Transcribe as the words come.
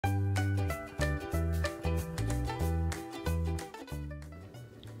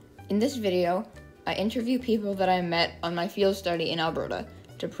In this video, I interview people that I met on my field study in Alberta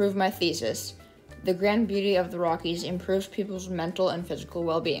to prove my thesis, "The Grand Beauty of the Rockies Improves People's Mental and Physical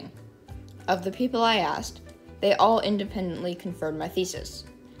Well-Being." Of the people I asked, they all independently confirmed my thesis.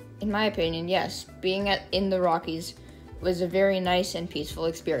 In my opinion, yes, being in the Rockies was a very nice and peaceful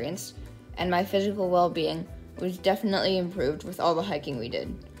experience, and my physical well-being was definitely improved with all the hiking we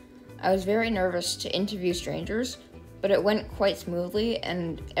did. I was very nervous to interview strangers, but it went quite smoothly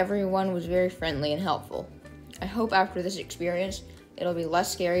and everyone was very friendly and helpful. I hope after this experience, it'll be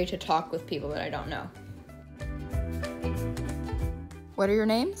less scary to talk with people that I don't know. What are your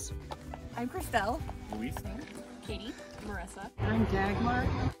names? I'm Christelle. Luis. Katie. Marissa. I'm Dagmar.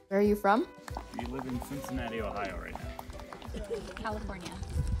 Where are you from? We live in Cincinnati, Ohio right now. California.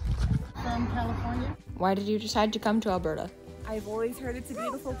 From California. Why did you decide to come to Alberta? I've always heard it's a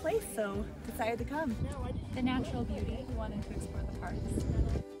beautiful place, so decided to come. The natural beauty. We wanted to explore the parks.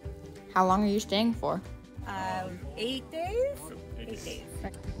 How long are you staying for? 8 days? 8 days.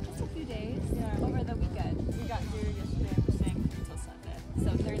 Just a few days over the weekend. We got here yesterday and we're staying until Sunday.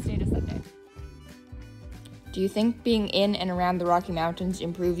 So Thursday to Sunday. Do you think being in and around the Rocky Mountains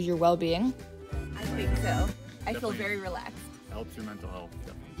improves your well-being? I think so. I feel Definitely. very relaxed. Helps your mental health,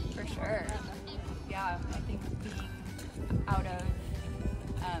 definitely. For sure. Yeah, I think being out of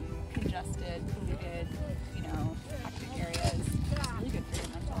congested, polluted, hectic areas is really good for your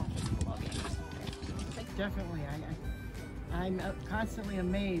mental and physical well-being. Definitely. I'm constantly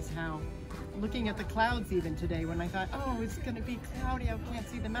amazed how, looking at the clouds even today, when I thought, oh, it's going to be cloudy, I can't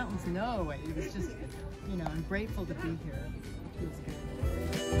see the mountains. No, it was just, I'm grateful to be here. It feels good.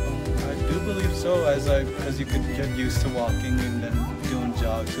 I do believe so, because you could get used to walking and then doing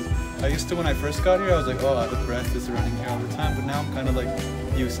jogs. 'Cause I used to, when I first got here, I was like, oh, out of breath, just running here all the time. But now I'm kind of like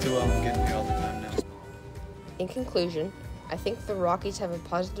used to getting here all the time now. In conclusion, I think the Rockies have a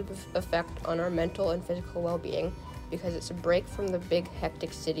positive effect on our mental and physical well-being because it's a break from the big,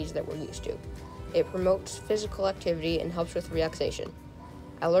 hectic cities that we're used to. It promotes physical activity and helps with relaxation.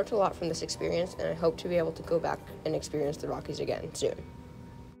 I learned a lot from this experience, and I hope to be able to go back and experience the Rockies again soon.